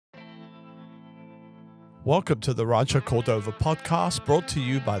Welcome to the Rancho Cordova podcast, brought to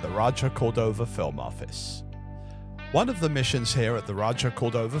you by the Rancho Cordova Film Office. One of the missions here at the Rancho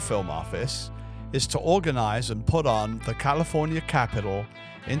Cordova Film Office is to organize and put on the California Capital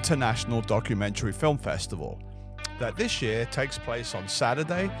International Documentary Film Festival that this year takes place on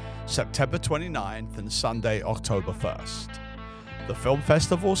Saturday, September 29th and Sunday, October 1st. The film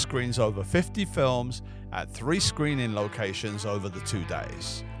festival screens over 50 films at 3 screening locations over the 2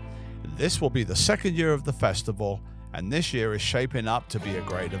 days. This will be the second year of the festival, and this year is shaping up to be a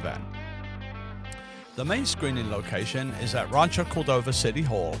great event. The main screening location is at Rancho Cordova City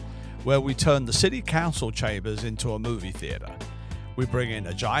Hall, where we turn the city council chambers into a movie theater. We bring in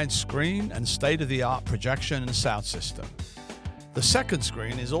a giant screen and state-of-the-art projection and sound system. The second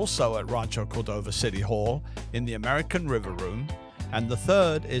screen is also at Rancho Cordova City Hall in the American River Room, and the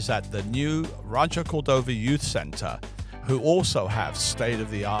third is at the new Rancho Cordova Youth Center, who also have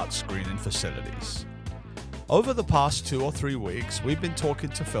state-of-the-art screening facilities. Over the past 2 or 3 weeks, we've been talking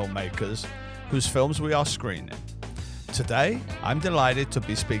to filmmakers whose films we are screening. Today, I'm delighted to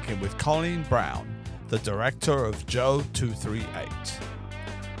be speaking with Colleen Brown, the director of JOE238.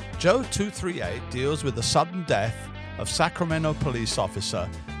 JOE238 deals with the sudden death of Sacramento police officer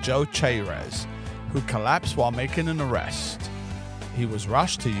Joe Chairez, who collapsed while making an arrest. He was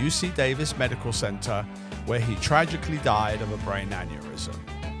rushed to UC Davis Medical Center, where he tragically died of a brain aneurysm.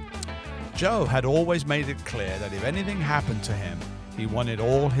 Joe had always made it clear that if anything happened to him, he wanted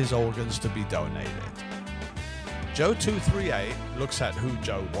all his organs to be donated. JOE238 looks at who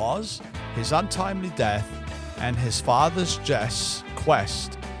Joe was, his untimely death, and his father's Jess'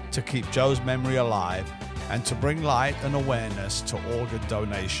 quest to keep Joe's memory alive and to bring light and awareness to organ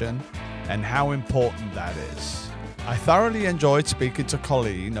donation and how important that is. I thoroughly enjoyed speaking to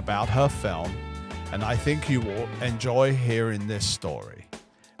Colleen about her film, and I think you will enjoy hearing this story.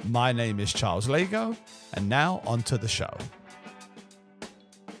 My name is Charles Lago, and now on to the show.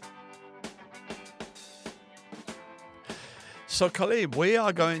 So Colleen, we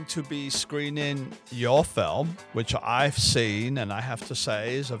are going to be screening your film, which I've seen, and I have to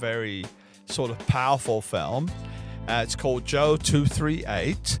say is a very sort of powerful film. It's called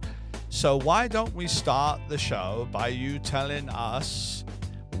JOE238. So why don't we start the show by you telling us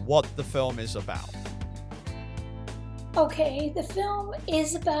what the film is about? Okay, the film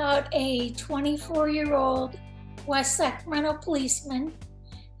is about a 24-year-old West Sacramento policeman.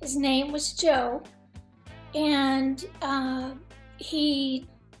 His name was Joe, and he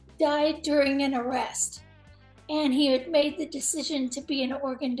died during an arrest, and he had made the decision to be an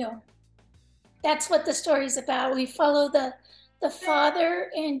organ donor. That's what the story's about. We follow the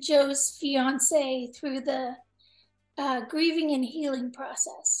father and Joe's fiance through the grieving and healing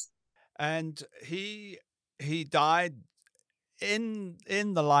process. And he died in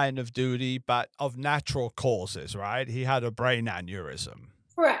the line of duty, but of natural causes, right? He had a brain aneurysm.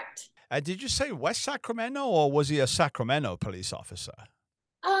 Correct. Did you say West Sacramento, or was he a Sacramento police officer?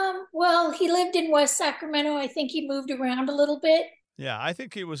 Well, he lived in West Sacramento. I think he moved around a little bit. Yeah, I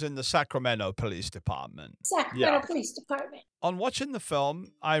think he was in the Sacramento Police Department. Sacramento Police Department. On watching the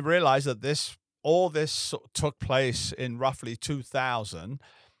film, I realized that all this took place in roughly 2000.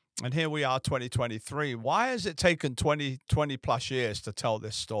 And here we are, 2023. Why has it taken 20 plus years to tell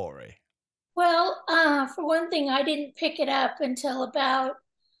this story? Well, for one thing, I didn't pick it up until about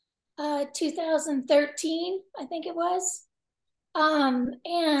 2013, I think it was. I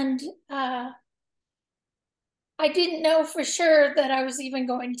didn't know for sure that I was even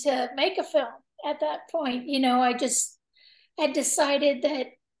going to make a film at that point. You know, I just had decided that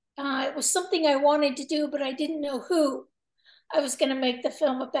it was something I wanted to do, but I didn't know who I was going to make the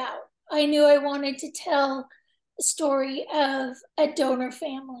film about. I knew I wanted to tell the story of a donor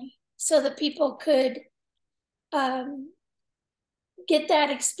family so that people could get that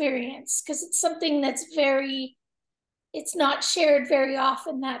experience, because it's something that's it's not shared very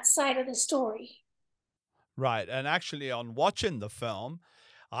often, that side of the story. Right. And actually, on watching the film,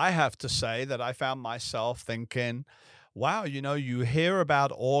 I have to say that I found myself thinking, wow, you hear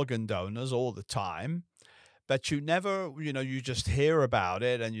about organ donors all the time, but you never, you just hear about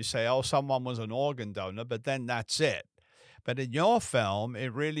it and you say, oh, someone was an organ donor, but then that's it. But in your film,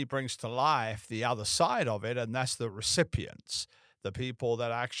 it really brings to life the other side of it, and that's the recipients, the people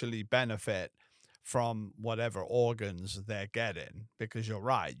that actually benefit from whatever organs they're getting, because you're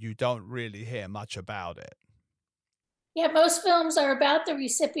right, you don't really hear much about it. Yeah, most films are about the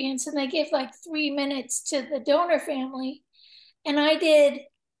recipients, and they give like 3 minutes to the donor family, and I did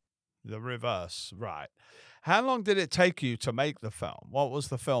the reverse. Right. How long did it take you to make the film? What was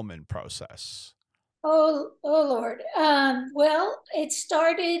the filming process? Oh Lord. Well, it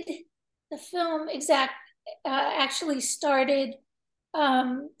started the film actually started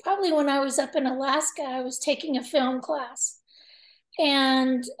probably when I was up in Alaska. I was taking a film class,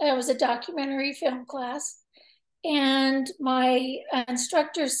 and it was a documentary film class. And my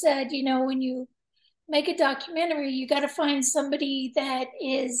instructor said, you know, when you make a documentary, you got to find somebody that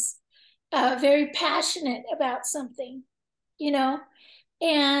is very passionate about something, you know.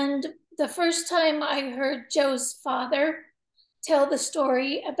 And the first time I heard Joe's father tell the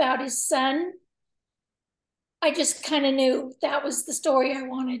story about his son, I just kind of knew that was the story I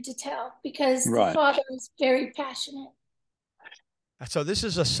wanted to tell, because the Right. father is very passionate. So this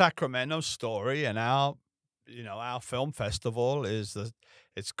is a Sacramento story, and our film festival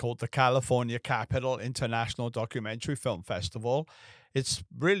it's called the California Capital International Documentary Film Festival. It's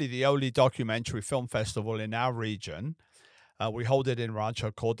really the only documentary film festival in our region. We hold it in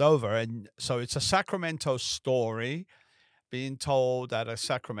Rancho Cordova, and so it's a Sacramento story being told at a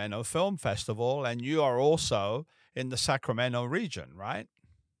Sacramento film festival, and you are also in the Sacramento region, right?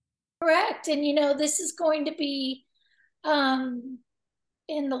 Correct. And you know, this is going to be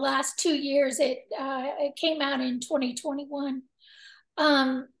in the last 2 years. It came out in 2021.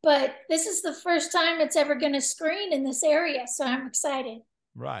 But this is the first time it's ever going to screen in this area, so I'm excited.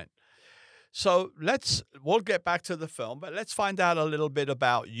 Right. So we'll get back to the film, but let's find out a little bit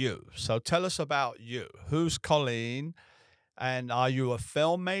about you. So tell us about you. Who's Colleen? And are you a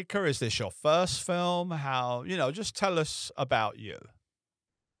filmmaker? Is this your first film? Just tell us about you.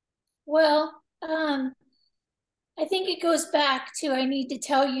 Well, I think it goes back to, I need to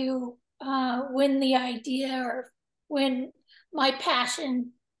tell you when the idea, or when my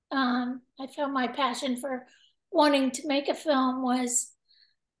passion, I found my passion for wanting to make a film was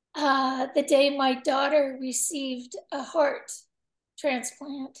the day my daughter received a heart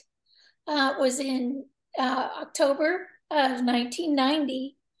transplant. Was in October of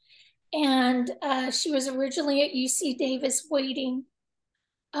 1990. And she was originally at UC Davis waiting,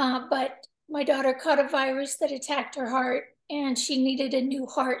 but my daughter caught a virus that attacked her heart, and she needed a new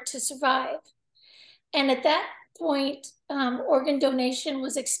heart to survive. And at that point, organ donation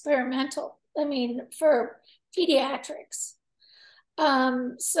was experimental. I mean, for pediatrics.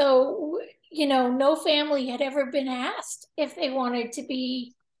 So, you know, no family had ever been asked if they wanted to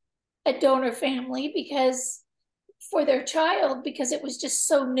be a donor family for their child, because it was just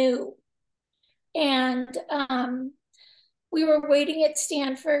so new. And we were waiting at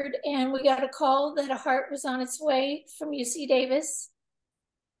Stanford, and we got a call that a heart was on its way from UC Davis.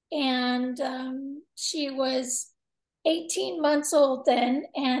 And she was 18 months old then,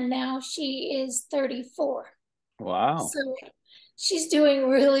 and now she is 34. Wow. So she's doing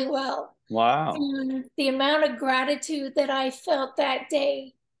really well. Wow. And the amount of gratitude that I felt that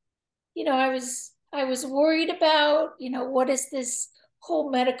day, you know, I was worried about, you know, what does this whole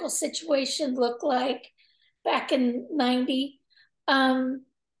medical situation look like back in 90?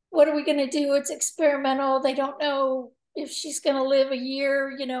 What are we going to do? It's experimental. They don't know if she's going to live a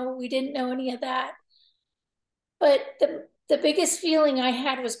year. You know, we didn't know any of that. But the biggest feeling I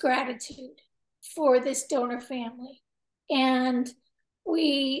had was gratitude for this donor family. And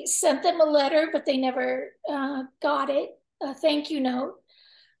we sent them a letter, but they never got it, a thank you note.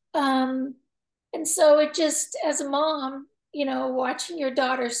 And so it just, as a mom, you know, watching your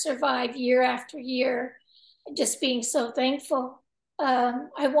daughter survive year after year, and just being so thankful,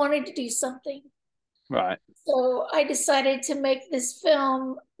 I wanted to do something. Right. So I decided to make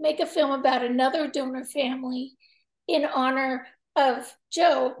a film about another donor family in honor of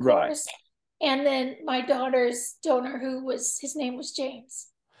Joe, of course, and then my daughter's donor, his name was James.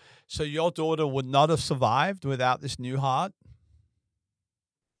 So your daughter would not have survived without this new heart?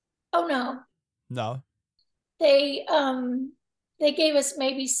 Oh, no. No. They gave us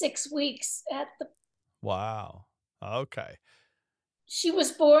maybe 6 weeks at the. Wow. Okay. She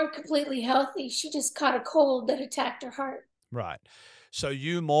was born completely healthy. She just caught a cold that attacked her heart. Right. So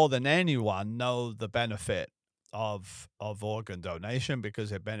you, more than anyone, know the benefit of organ donation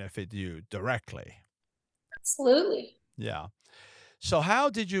because it benefited you directly. Absolutely. Yeah. So how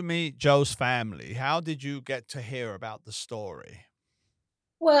did you meet Joe's family? How did you get to hear about the story?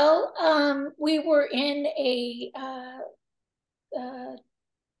 Well, we were in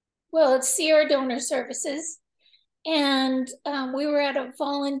it's Sierra Donor Services, and we were at a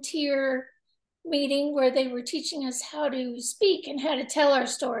volunteer meeting where they were teaching us how to speak and how to tell our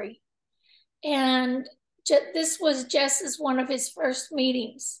story. And this was Jess's one of his first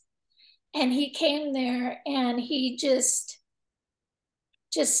meetings, and he came there and he just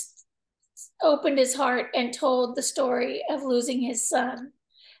opened his heart and told the story of losing his son.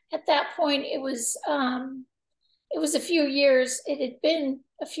 At that point, it was a few years. It had been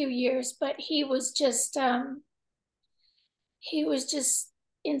a few years, but he was just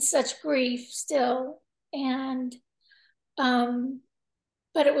in such grief still. And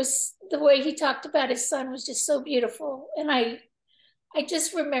but it was the way he talked about his son was just so beautiful. And I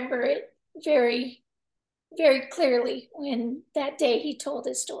just remember it very, very clearly when that day he told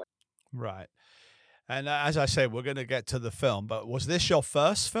his story. Right. And as I say, we're going to get to the film, but was this your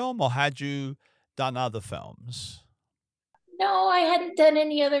first film or had you done other films? No, I hadn't done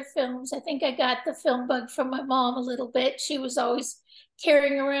any other films. I think I got the film bug from my mom a little bit. She was always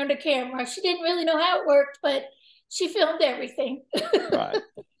carrying around a camera. She didn't really know how it worked, but she filmed everything. Right.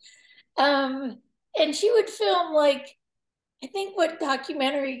 And she would film like, I think what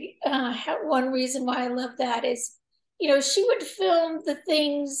documentary, one reason why I love that is, she would film the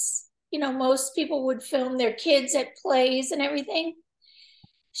things, most people would film their kids at plays and everything.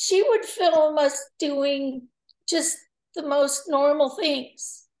 She would film us doing just the most normal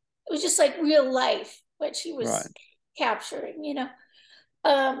things. It was just like real life, what she was capturing.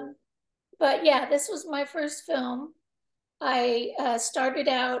 But yeah, this was my first film. I started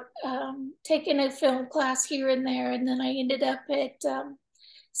out taking a film class here and there, and then I ended up at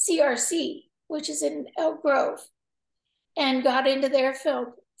CRC, which is in Elk Grove, and got into their film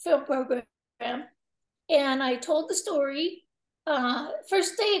program. And I told the story.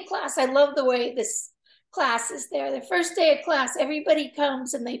 First day of class, I love the way this class is there. The first day of class, everybody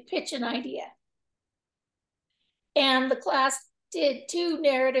comes and they pitch an idea. And the class did 2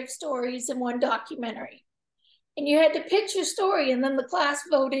 narrative stories and 1 documentary. And you had to pitch your story, and then the class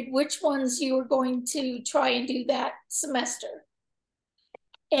voted which ones you were going to try and do that semester.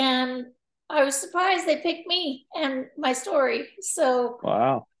 And I was surprised they picked me and my story. So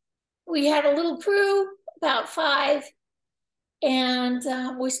Wow. we had a little crew, about 5,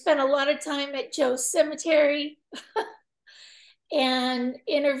 and we spent a lot of time at Joe's cemetery and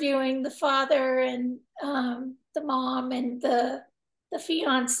interviewing the father and the mom and the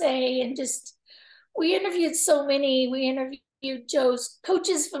fiance, and just we interviewed so many. We interviewed Joe's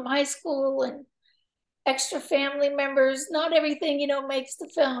coaches from high school and extra family members. Not everything, makes the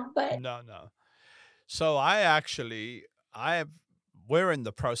film, but No. So we're in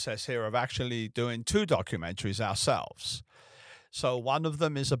the process here of actually doing 2 documentaries ourselves. So one of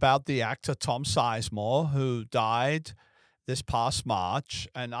them is about the actor Tom Sizemore, who died this past March,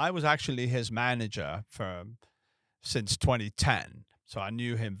 and I was actually his manager since 2010. So I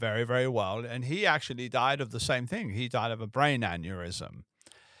knew him very, very well. And he actually died of the same thing. He died of a brain aneurysm.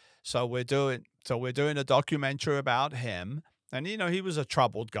 So we're doing a documentary about him. And, he was a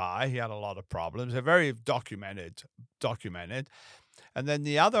troubled guy. He had a lot of problems. They're very documented. And then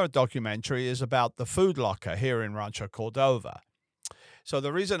the other documentary is about the Food Locker here in Rancho Cordova. So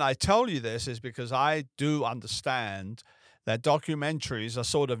the reason I tell you this is because I do understand that documentaries are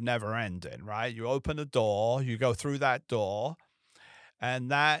sort of never ending, right? You open a door, you go through that door,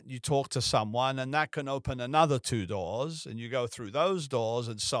 and that you talk to someone, and that can open another 2 doors, and you go through those doors,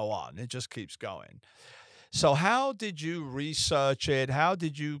 and so on. It just keeps going. So how did you research it? How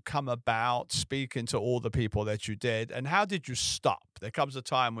did you come about speaking to all the people that you did? And how did you stop? There comes a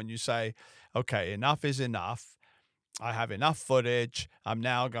time when you say, okay, enough is enough. I have enough footage. I'm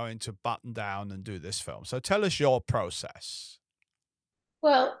now going to button down and do this film. So tell us your process.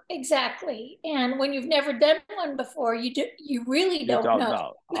 well, exactly. And when you've never done one before, you really don't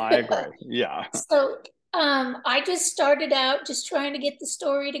know. I agree. Yeah. So I just started out just trying to get the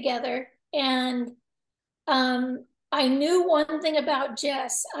story together. And I knew one thing about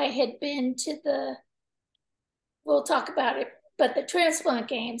Jess. I had been to we'll talk about it, but the transplant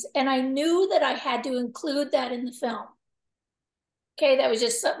games. And I knew that I had to include that in the film. Okay, that was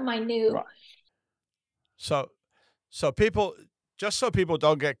just something I knew. Right. So people, just so people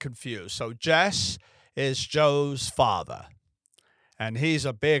don't get confused. So Jess is Joe's father, and he's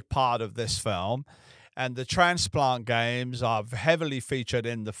a big part of this film. And the transplant games are heavily featured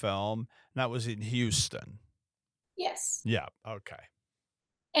in the film. And that was in Houston. Yes. Yeah. Okay.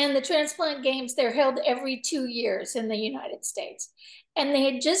 And the transplant games, they're held every 2 years in the United States. And they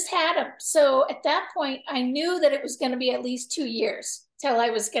had just had them. So at that point, I knew that it was going to be at least 2 years till I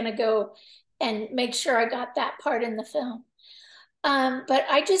was going to go and make sure I got that part in the film. But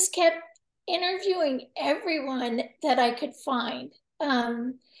I just kept interviewing everyone that I could find.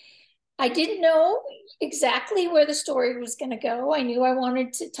 I didn't know exactly where the story was going to go. I knew I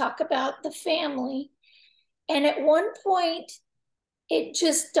wanted to talk about the family. And at one point, it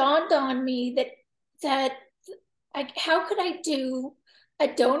just dawned on me that how could I do a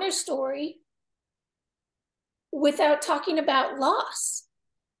donor story without talking about loss?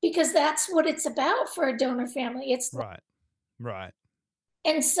 Because that's what it's about for a donor family. It's right.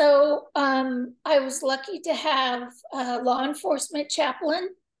 And so I was lucky to have a law enforcement chaplain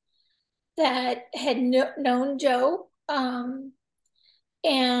that had known Joe.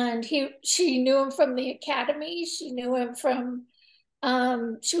 And she knew him from the academy. She knew him from,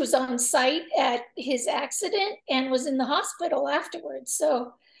 she was on site at his accident and was in the hospital afterwards.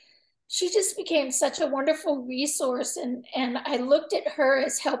 So she just became such a wonderful resource. And I looked at her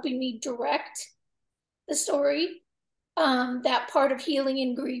as helping me direct the story, that part of healing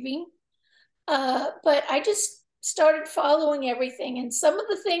and grieving. But I just started following everything. And some of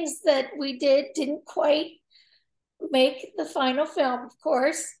the things that we did didn't quite make the final film, of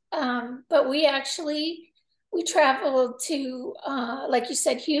course. But we traveled to, like you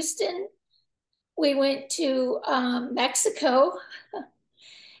said, Houston. We went to Mexico,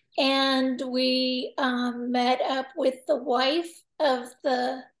 and we met up with the wife of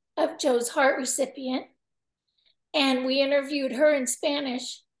Joe's heart recipient, and we interviewed her in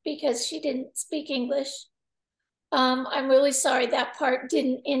Spanish because she didn't speak English. I'm really sorry that part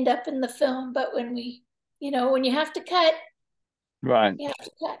didn't end up in the film, but when you have to cut, Right. you have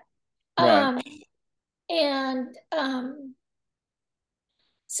to cut. Right. And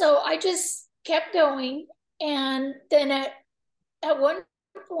so I just kept going. And then at one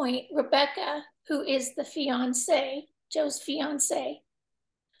point, Rebecca, who is the fiance, Joe's fiance,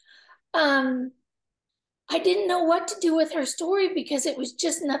 I didn't know what to do with her story because it was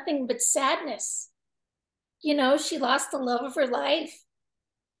just nothing but sadness. She lost the love of her life.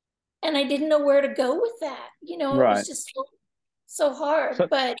 And I didn't know where to go with that. It was just so hard. So,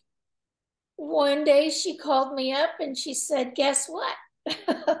 but one day she called me up and she said, guess what?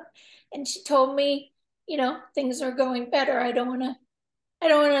 And she told me, things are going better. I don't want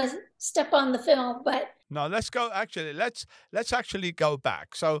to step on the film, but no, let's actually go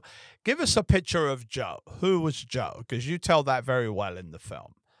back. So give us a picture of Joe. Who was Joe? Because you tell that very well in the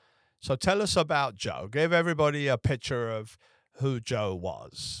film. So tell us about Joe. Give everybody a picture of who Joe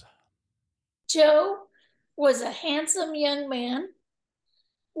was. Joe was a handsome young man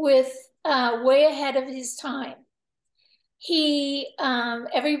with way ahead of his time.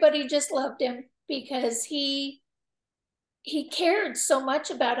 Everybody just loved him because he cared so much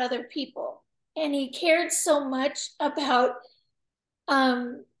about other people, and he cared so much about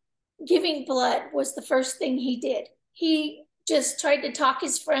giving blood was the first thing he did. He just tried to talk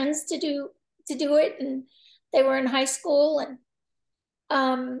his friends to do it, and they were in high school, and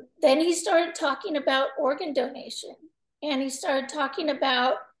then he started talking about organ donation, and he started talking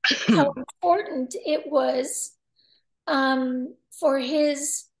about how important it was for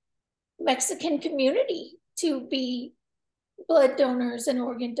his Mexican community to be blood donors and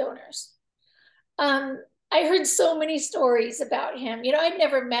organ donors. I heard so many stories about him. I'd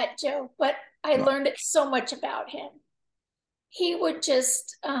never met Joe, but I learned so much about him. He would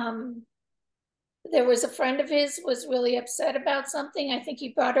just, there was a friend of his was really upset about something. I think he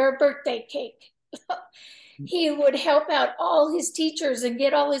brought her a birthday cake. He would help out all his teachers and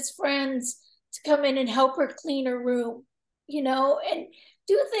get all his friends to come in and help her clean her room, and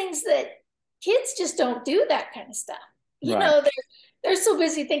do things that kids just don't do, that kind of stuff. They're so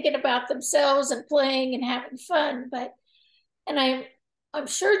busy thinking about themselves and playing and having fun. And I'm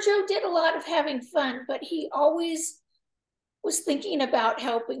sure Joe did a lot of having fun, but he always was thinking about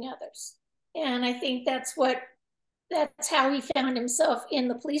helping others. And I think that's how he found himself in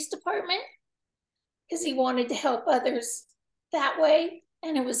the police department, because he wanted to help others that way.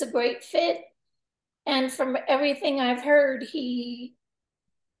 And it was a great fit. And from everything I've heard, he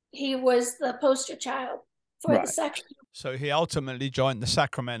was the poster child for the Sacramento. So he ultimately joined the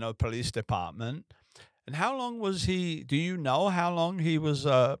Sacramento Police Department. And how long was he? Do you know how long he was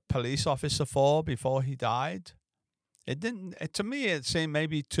a police officer for before he died? It didn't. To me, it seemed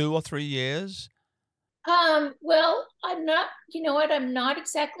maybe 2 or 3 years. Well, I'm not. You know what? I'm not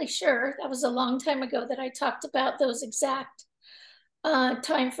exactly sure. That was a long time ago that I talked about those exact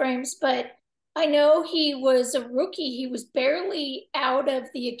time frames, but I know he was a rookie. He was barely out of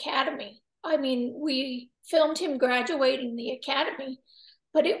the academy. I mean, we filmed him graduating the academy,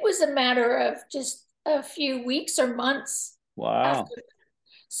 but it was a matter of just a few weeks or months. Wow. After.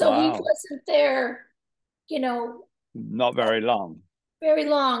 So he wasn't there, not very long. Very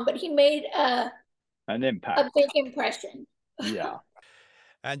long, but he made an impact, a big impression. Yeah.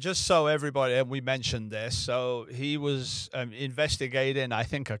 And just so everybody, and we mentioned this, so he was investigating, I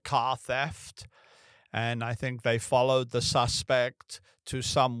think, a car theft. And I think they followed the suspect to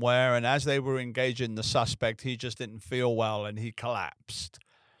somewhere. And as they were engaging the suspect, he just didn't feel well and he collapsed.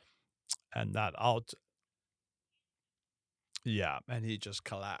 And Yeah, and he just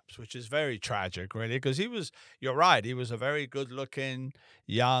collapsed, which is very tragic, really, because you're right, he was a very good looking,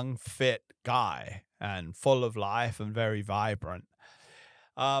 young, fit guy and full of life and very vibrant.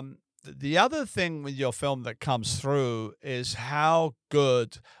 The other thing with your film that comes through is what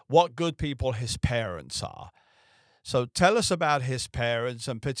good people his parents are. So tell us about his parents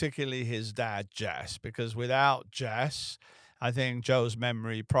and particularly his dad, Jess, because without Jess, I think Joe's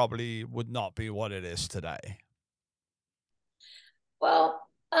memory probably would not be what it is today. Well,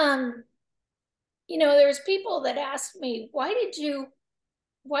 there's people that ask me, why did you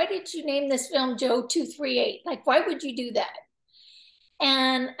name this film JOE238? Like, why would you do that?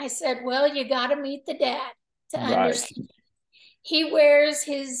 And I said, well, you got to meet the dad to understand. He wears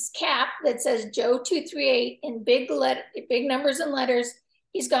his cap that says JOE238 in big numbers and letters.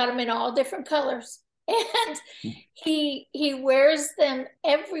 He's got them in all different colors. And he wears them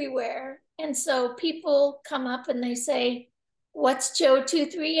everywhere. And so people come up and they say, what's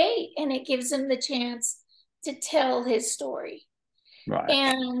JOE238? And it gives him the chance to tell his story. Right.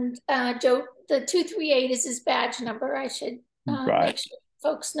 And Joe, the 238 is his badge number. I should make sure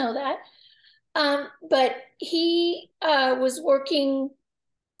folks know that. But he was working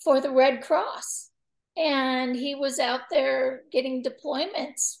for the Red Cross, and he was out there getting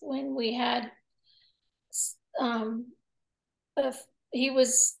deployments when we had. He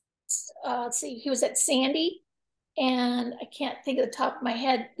was, let's see, he was at Sandy, and I can't think of the top of my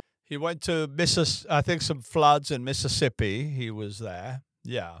head. He went to I think some floods in Mississippi. He was there.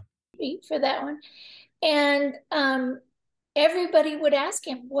 Yeah. For that one. And everybody would ask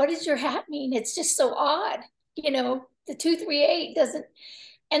him, what does your hat mean? It's just so odd. The 238 doesn't,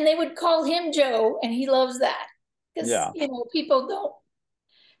 and they would call him Joe, and he loves that because, people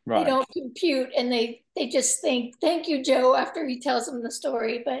they don't compute, and they just think, thank you, Joe, after he tells them the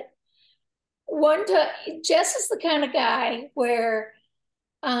story. But one time, Jess is the kind of guy where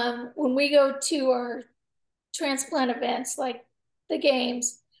when we go to our transplant events, like the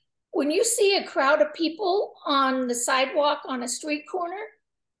games, when you see a crowd of people on the sidewalk on a street corner,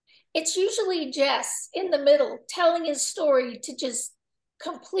 it's usually Jess in the middle telling his story to just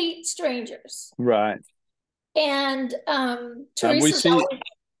complete strangers. Right. And Teresa's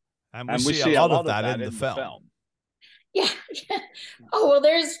and we see a lot of that in the film. Yeah. Oh, well,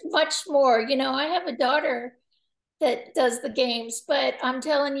 there's much more. I have a daughter that does the games, but I'm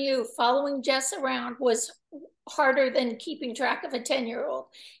telling you, following Jess around was harder than keeping track of a 10-year-old.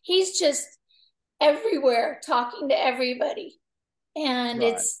 He's just everywhere talking to everybody. And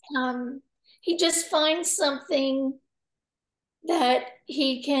it's he just finds something that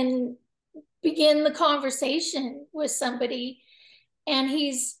he can begin the conversation with somebody, and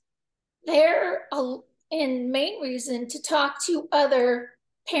he's there in main reason to talk to other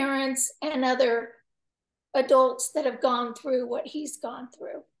parents and other adults that have gone through what he's gone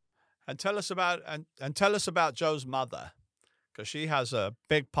through. And tell us about Joe's mother, because she has a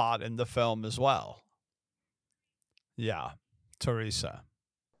big part in the film as well. Yeah, Teresa.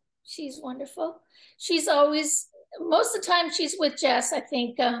 She's wonderful. She's always, most of the time she's with Jess. I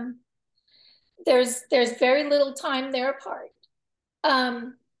think there's very little time they're apart.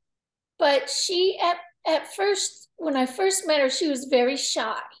 But she at first, when I first met her, she was very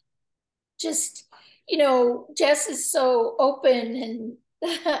shy. Just, Jess is so open,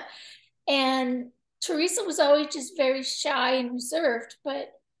 and Teresa was always just very shy and reserved.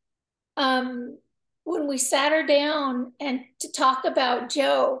 But when we sat her down and to talk about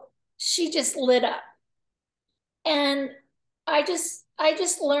Joe, she just lit up. And I just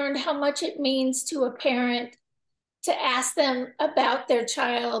learned how much it means to a parent to ask them about their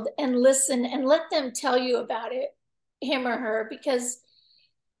child and listen and let them tell you about it, him or her, because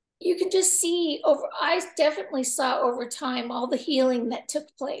you can just see I definitely saw over time all the healing that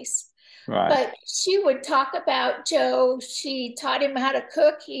took place. Right. But she would talk about Joe. She taught him how to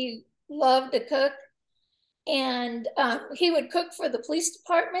cook. He loved to cook. And he would cook for the police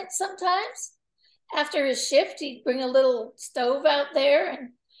department sometimes. After his shift, he'd bring a little stove out there, and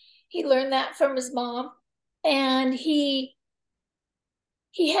he learned that from his mom. And he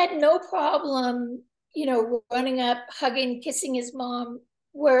had no problem, running up, hugging, kissing his mom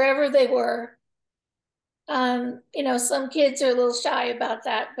wherever they were. Some kids are a little shy about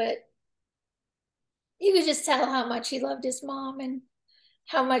that, but you could just tell how much he loved his mom and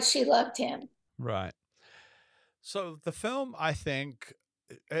how much she loved him. Right. So the film, I think,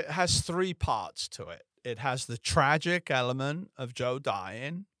 it has three parts to it. It has the tragic element of Joe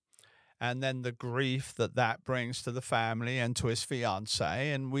dying, and then the grief that brings to the family and to his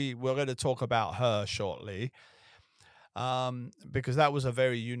fiancée. And we're going to talk about her shortly, because that was a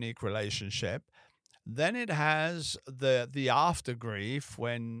very unique relationship. Then it has the after grief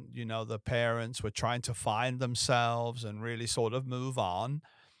when, you know, the parents were trying to find themselves and really sort of move on.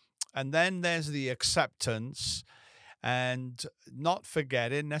 And then there's the acceptance, and not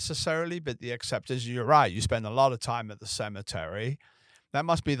forgetting necessarily, but the acceptance. You're right. You spend a lot of time at the cemetery. That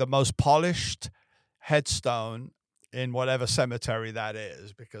must be the most polished headstone in whatever cemetery that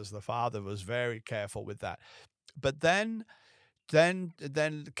is, because the father was very careful with that. But then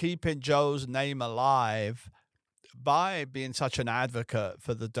keeping Joe's name alive by being such an advocate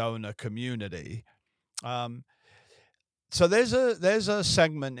for the donor community. So there's a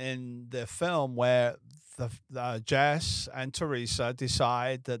segment in the film where Jess and Teresa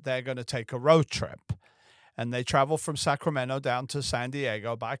decide that they're going to take a road trip, and they travel from Sacramento down to San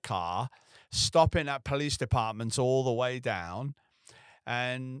Diego by car, stopping at police departments all the way down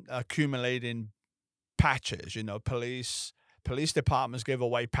and accumulating patches. You know, police departments give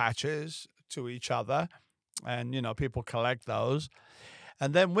away patches to each other, and, you know, people collect those.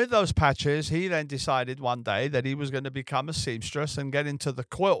 And then with those patches, he then decided one day that he was going to become a seamstress and get into the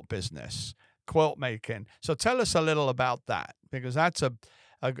quilt business, quilt making. So tell us a little about that, because that's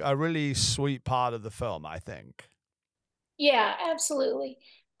a really sweet part of the film, I think. Yeah, absolutely.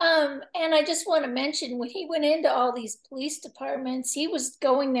 And I just want to mention, when he went into all these police departments, he was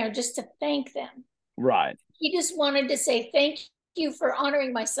going there just to thank them. Right. He just wanted to say, thank you for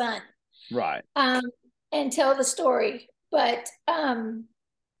honoring my son. Right. And tell the story. But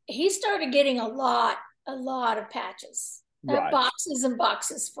he started getting a lot of patches, Right. boxes and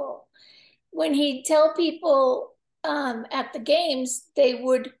boxes full. When he'd tell people at the games, they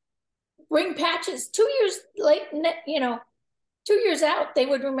would bring patches. 2 years late, 2 years out, they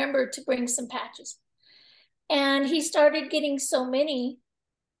would remember to bring some patches. And he started getting so many,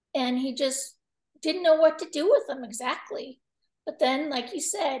 and he just didn't know what to do with them exactly. But then, like you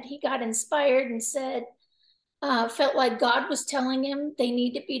said, he got inspired and said, felt like God was telling him they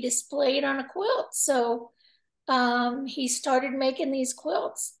need to be displayed on a quilt. So he started making these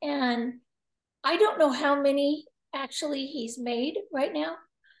quilts. And I don't know how many actually he's made right now,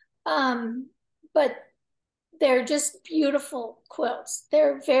 but they're just beautiful quilts.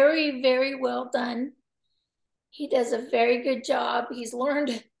 They're very, very well done. He does a very good job. He's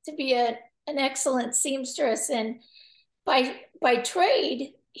learned to be an excellent seamstress, and by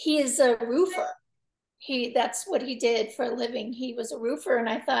trade, he is a roofer. That's what he did for a living. He was a roofer, and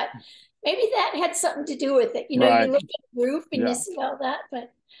I thought maybe that had something to do with it. You know, Right. you look at the roof and you see all that,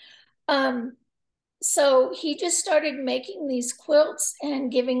 but so he just started making these quilts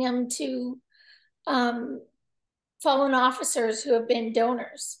and giving them to fallen officers who have been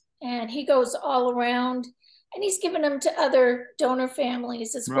donors. And he goes all around, and he's given them to other donor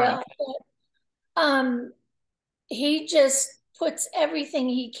families as well. But he just puts everything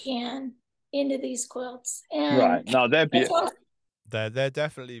he can into these quilts. And right. No, they're beautiful. They're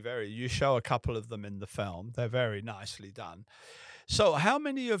definitely very. You show a couple of them in the film. They're very nicely done. So, how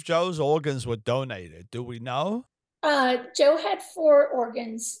many of Joe's organs were donated? Do we know? Joe had 4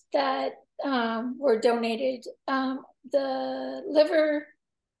 organs that were donated: the liver,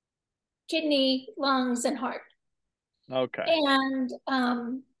 kidney, lungs, and heart. Okay. And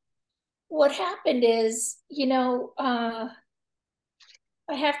what happened is, I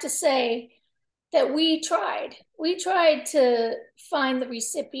have to say that we tried to find the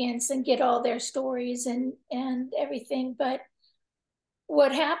recipients and get all their stories and everything. But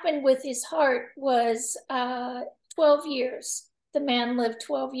what happened with his heart was 12 years. The man lived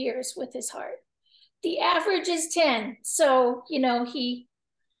 12 years with his heart. The average is 10. So, he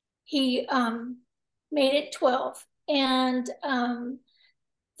made it 12. And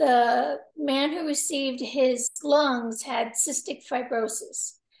the man who received his lungs had cystic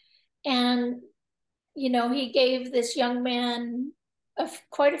fibrosis. And, he gave this young man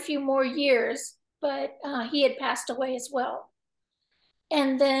quite a few more years, but he had passed away as well.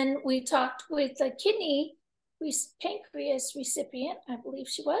 And then we talked with the pancreas recipient, I believe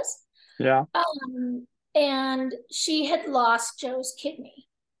she was. Yeah. And she had lost Joe's kidney.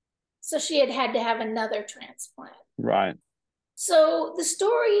 So she had to have another transplant. Right. So the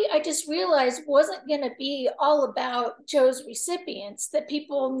story, I just realized, wasn't going to be all about Joe's recipients, that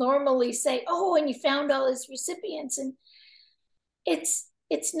people normally say, oh, and you found all his recipients. And it's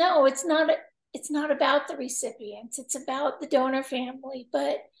not about the recipients. It's about the donor family.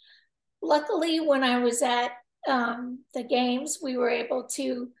 But luckily, when I was at the games, we were able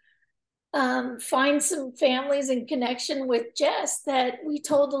to find some families in connection with Jess that we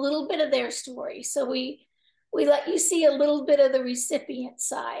told a little bit of their story. So we let you see a little bit of the recipient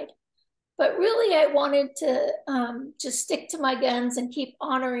side. But really, I wanted to just stick to my guns and keep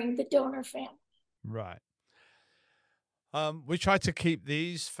honoring the donor family. Right. We try to keep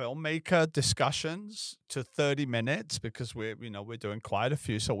these filmmaker discussions to 30 minutes because we're doing quite a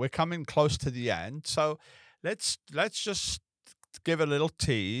few, so we're coming close to the end. So let's just give a little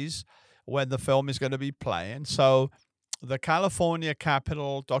tease when the film is going to be playing. So the California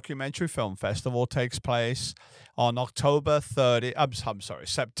Capital Documentary Film Festival takes place on September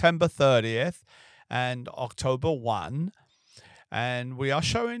 30th and October 1. And we are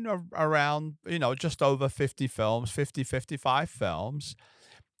showing around, just over 50 films, 55 films.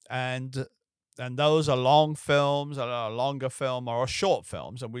 And those are long films, a longer film, or short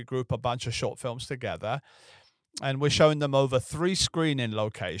films. And we group a bunch of short films together. And we're showing them over 3 screening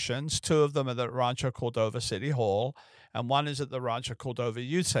locations. 2 of them are at Rancho Cordova City Hall, and 1 is at the Rancho Cordova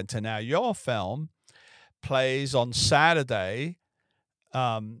Youth Center. Now, your film plays on Saturday,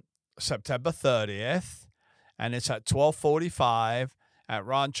 September 30th, and it's at 12:45 at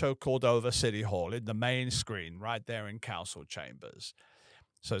Rancho Cordova City Hall in the main screen right there in Council Chambers.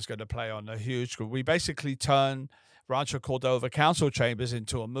 So it's going to play on a huge screen. We basically turn Rancho Cordova Council Chambers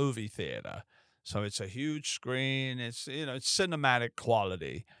into a movie theater. So it's a huge screen. It's cinematic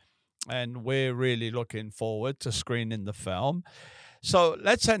quality, and we're really looking forward to screening the film. So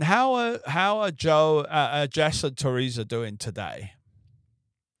let's end. How are Jess and Teresa doing today?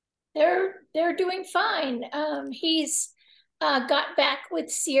 They're doing fine. He's got back with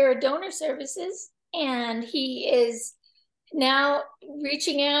Sierra Donor Services, and he is now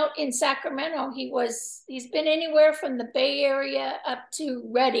reaching out in Sacramento. He's been anywhere from the Bay Area up to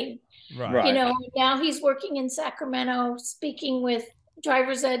Redding. Right. Now he's working in Sacramento, speaking with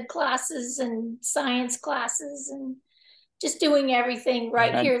driver's ed classes and science classes, and just doing everything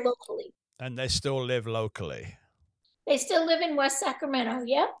here locally. And they still live locally. They still live in West Sacramento.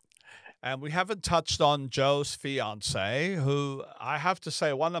 Yep. And we haven't touched on Joe's fiance, who I have to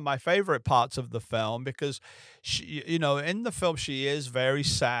say one of my favorite parts of the film, because she, in the film she is very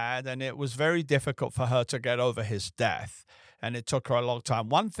sad, and it was very difficult for her to get over his death. And it took her a long time.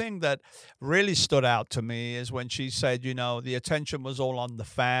 One thing that really stood out to me is when she said, the attention was all on the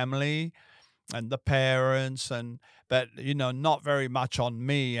family and the parents, but not very much on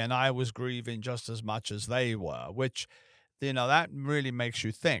me. And I was grieving just as much as they were, which, that really makes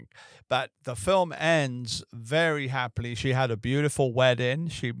you think. But the film ends very happily. She had a beautiful wedding.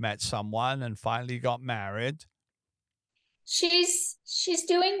 She met someone and finally got married. She's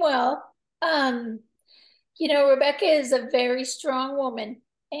doing well. Rebecca is a very strong woman,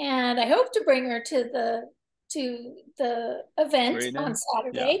 and I hope to bring her to the event on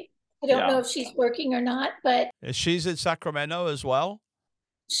Saturday. Yeah. I don't know if she's working or not, but she's in Sacramento as well.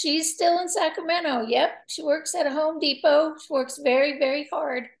 She's still in Sacramento. Yep, she works at a Home Depot. She works very, very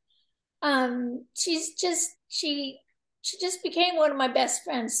hard. She just became one of my best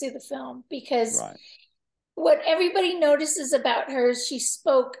friends through the film, because what everybody notices about her is she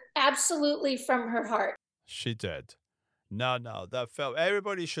spoke absolutely from her heart. She did. No, the film.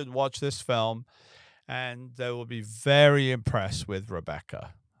 Everybody should watch this film, and they will be very impressed with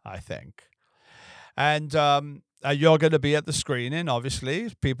Rebecca, I think. And you're going to be at the screening, obviously.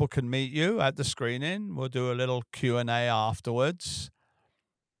 People can meet you at the screening. We'll do a little Q&A afterwards.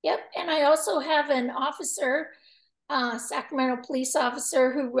 Yep, and I also have an officer, Sacramento police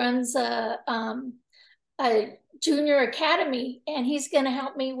officer, who runs a junior academy, and he's going to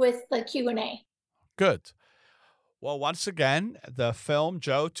help me with the Q&A. Good. Well, once again, the film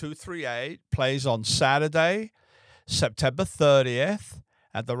JOE238 plays on Saturday, September 30th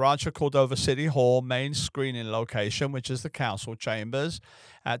at the Rancho Cordova City Hall main screening location, which is the Council Chambers,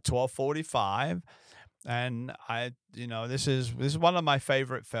 at 12:45. And this is one of my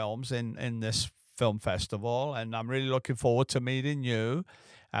favorite films in this film festival, and I'm really looking forward to meeting you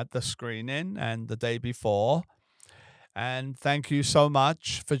at the screening and the day before. And thank you so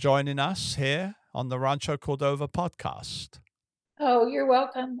much for joining us here on the Rancho Cordova podcast. Oh, you're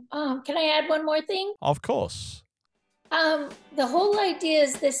welcome. Can I add one more thing? Of course. The whole idea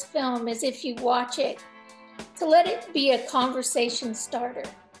is this film is, if you watch it, to let it be a conversation starter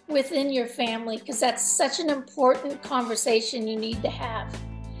within your family, because that's such an important conversation you need to have.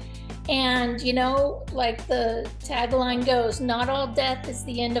 And, like the tagline goes, not all death is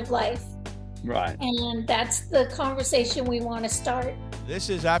the end of life. Right. And that's the conversation we want to start. This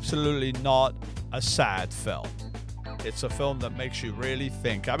is absolutely not a sad film. It's a film that makes you really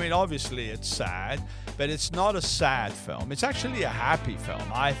think. I mean, obviously it's sad, but it's not a sad film. It's actually a happy film,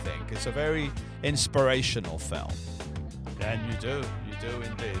 I think. It's a very inspirational film. And you do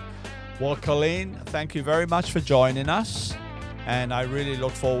indeed. Well, Colleen, thank you very much for joining us. And I really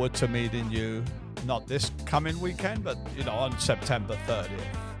look forward to meeting you, not this coming weekend, but, on September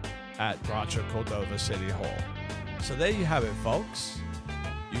 30th at Rancho Cordova City Hall. So there you have it, folks.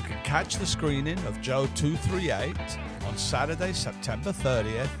 You can catch the screening of JOE238 on Saturday, September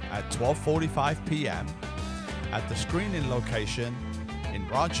 30th at 12:45 p.m. at the screening location in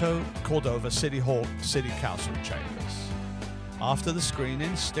Rancho Cordova City Hall City Council Chambers. After the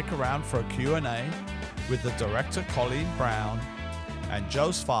screening, stick around for a Q&A with the director Colleen Brown and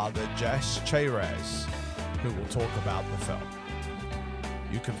Joe's father Jess Chairez, who will talk about the film.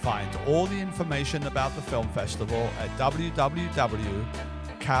 You can find all the information about the film festival at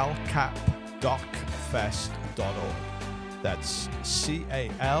www.calcapdocfest.org. That's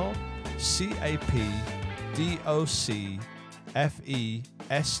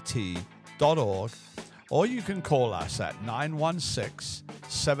CALCAPDOCFEST.org, or you can call us at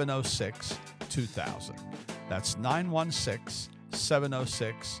 916-706-2000. That's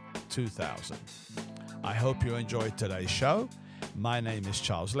 916-706-2000. I hope you enjoyed today's show. My name is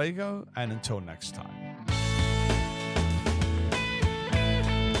Charles Lego, and until next time.